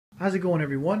How's it going,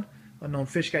 everyone? Unknown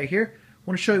Fish Guy here. I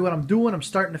want to show you what I'm doing. I'm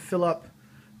starting to fill up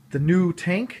the new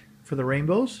tank for the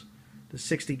rainbows, the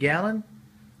 60-gallon.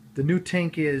 The new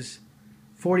tank is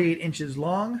 48 inches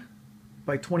long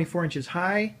by 24 inches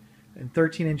high and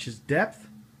 13 inches depth,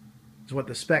 is what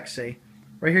the specs say.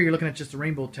 Right here you're looking at just the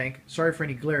rainbow tank. Sorry for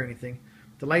any glare or anything.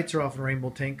 The lights are off in the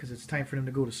rainbow tank because it's time for them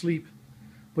to go to sleep.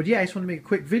 But yeah, I just want to make a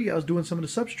quick video. I was doing some of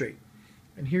the substrate.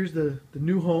 And here's the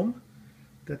new home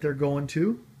that they're going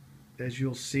to, as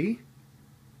you'll see.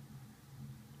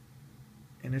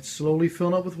 And it's slowly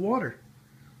filling up with water.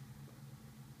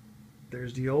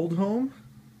 There's the old home.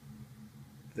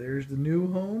 There's the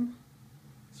new home.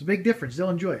 It's a big difference.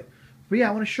 They'll enjoy it. But yeah,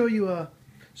 I want to show you.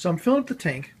 So I'm filling up the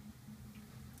tank.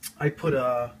 I put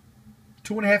a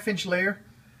 2.5-inch layer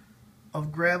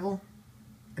of gravel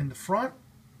in the front,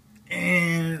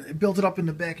 and it built it up in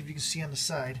the back, if you can see on the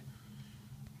side.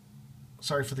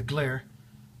 Sorry for the glare.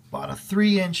 About a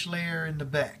 3-inch layer in the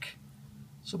back.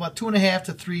 So about 2.5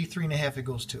 to 3.5 it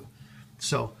goes to.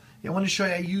 So yeah, I want to show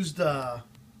you I used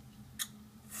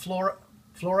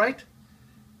fluorite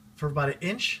for about 1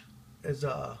 inch as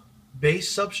a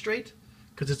base substrate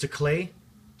because it's a clay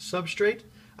substrate.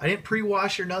 I didn't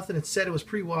pre-wash or nothing. It said it was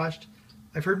pre-washed.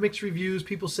 I've heard mixed reviews.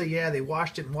 People say, yeah, they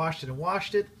washed it and washed it and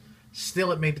washed it.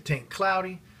 Still, it made the tank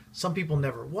cloudy. Some people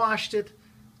never washed it.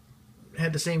 It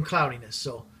had the same cloudiness.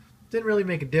 So, didn't really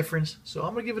make a difference. So,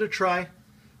 I'm going to give it a try.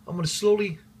 I'm going to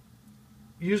slowly,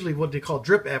 usually what they call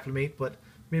drip acclimate, but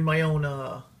made my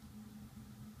own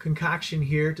concoction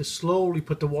here to slowly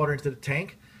put the water into the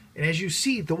tank. And as you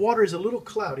see, the water is a little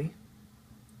cloudy,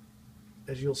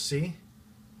 as you'll see.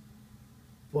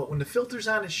 But when the filter's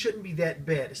on, it shouldn't be that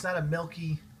bad. It's not a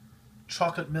milky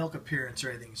chocolate milk appearance or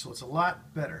anything, so it's a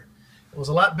lot better. It was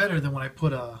a lot better than when I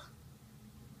put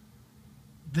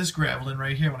this gravel in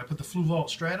right here. When I put the Fluvolt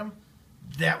Stratum,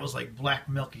 that was like black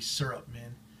milky syrup,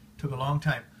 man. Took a long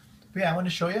time. But yeah, I wanted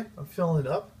to show you. I'm filling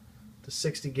it up to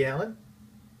 60-gallon.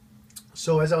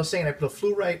 So as I was saying, I put a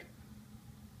fluorite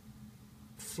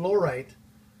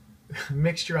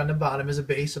mixture on the bottom as a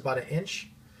base, about 1 inch.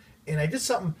 And I did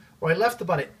something where I left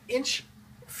about 1 inch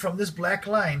from this black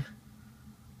line.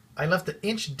 I left 1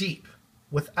 inch deep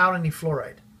without any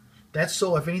fluoride. That's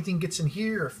so if anything gets in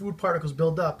here or food particles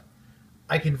build up,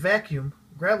 I can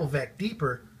gravel vac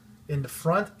deeper in the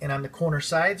front and on the corner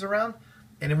sides around,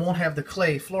 and it won't have the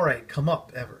clay fluoride come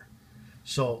up ever.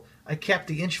 So I capped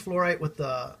the inch fluoride with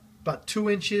about 2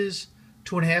 inches,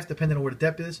 2.5, depending on where the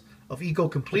depth is, of Eco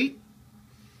Complete.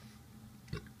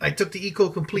 I took the Eco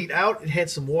Complete out. It had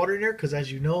some water in there because,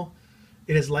 as you know,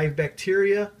 it has live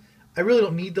bacteria. I really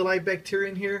don't need the live bacteria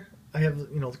in here. I have,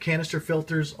 the canister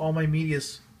filters. All my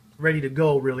media's ready to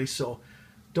go, really, so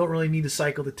don't really need to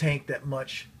cycle the tank that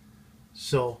much.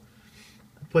 So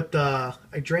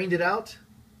I drained it out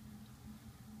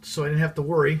so I didn't have to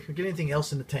worry or get anything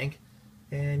else in the tank.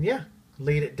 And yeah,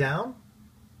 laid it down.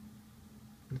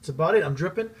 That's about it. I'm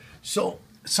dripping. So,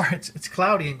 sorry, it's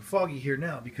cloudy and foggy here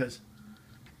now because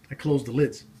I closed the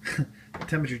lids. The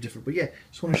temperature's different. But yeah,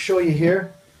 just want to show you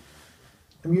here.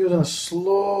 I'm using a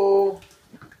slow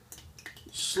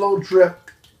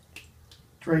drip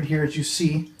right here, as you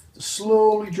see, to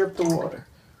slowly drip the water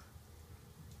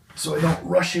so I don't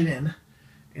rush it in.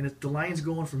 And the line's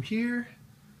going from here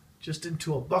just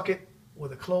into a bucket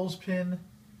with a clothespin,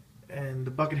 and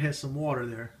the bucket has some water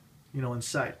there,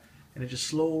 inside. And it just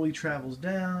slowly travels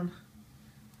down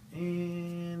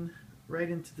and right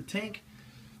into the tank,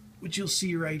 which you'll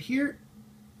see right here.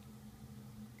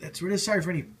 That's really sorry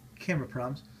for any camera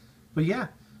problems. But yeah,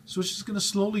 so it's just going to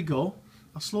slowly go.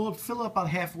 I'll fill up about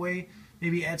halfway,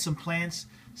 maybe add some plants.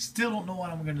 Still don't know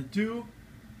what I'm going to do.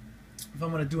 If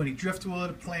I'm going to do any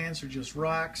driftwood plants or just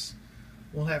rocks,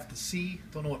 we'll have to see.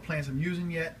 Don't know what plants I'm using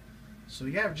yet. So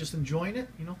yeah, we're just enjoying it,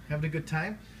 having a good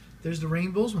time. There's the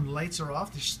rainbows when the lights are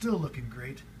off. They're still looking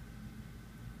great.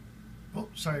 Oh,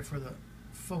 sorry for the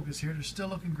focus here. They're still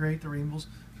looking great, the rainbows.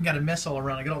 I got a mess all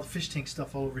around. I got all the fish tank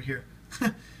stuff all over here.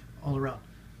 All around.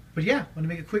 But yeah, I'm going to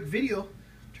make a quick video.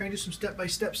 Trying to do some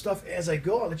step-by-step stuff as I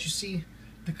go. I'll let you see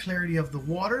the clarity of the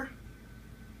water.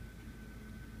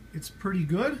 It's pretty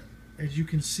good, as you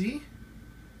can see.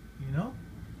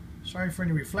 Sorry for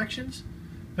any reflections.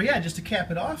 But yeah, just to cap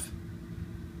it off,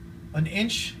 1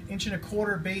 inch,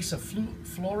 1.25 base of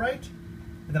fluorite,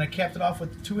 and then I capped it off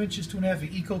with 2 inches, 2.5 of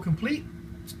Eco Complete,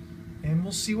 and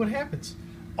we'll see what happens.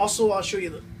 Also, I'll show you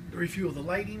the review of the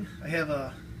lighting. I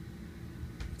have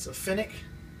it's a Phoenix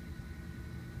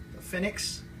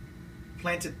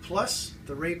Planted Plus,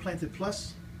 the Ray Planted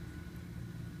Plus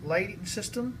lighting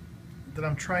system that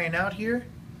I'm trying out here.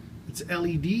 It's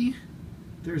LED.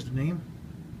 There's the name.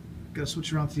 Got to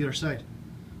switch around to the other side.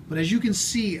 But as you can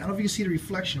see, I don't know if you can see the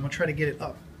reflection. I'm gonna try to get it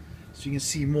up so you can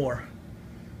see more.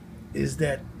 Is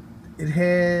that it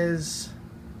has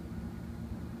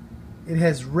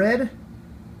red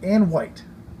and white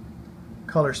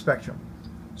color spectrum.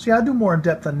 So yeah, I'll do more in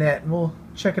depth on that, and we'll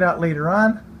check it out later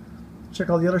on. Check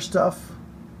all the other stuff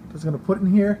I was gonna put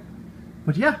in here.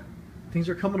 But yeah, things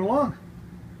are coming along.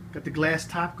 Got the glass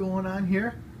top going on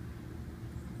here.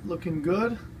 Looking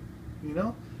good, you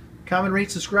know. Comment,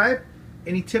 rate, subscribe.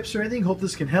 Any tips or anything? Hope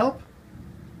this can help.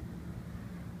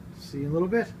 See you in a little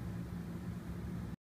bit.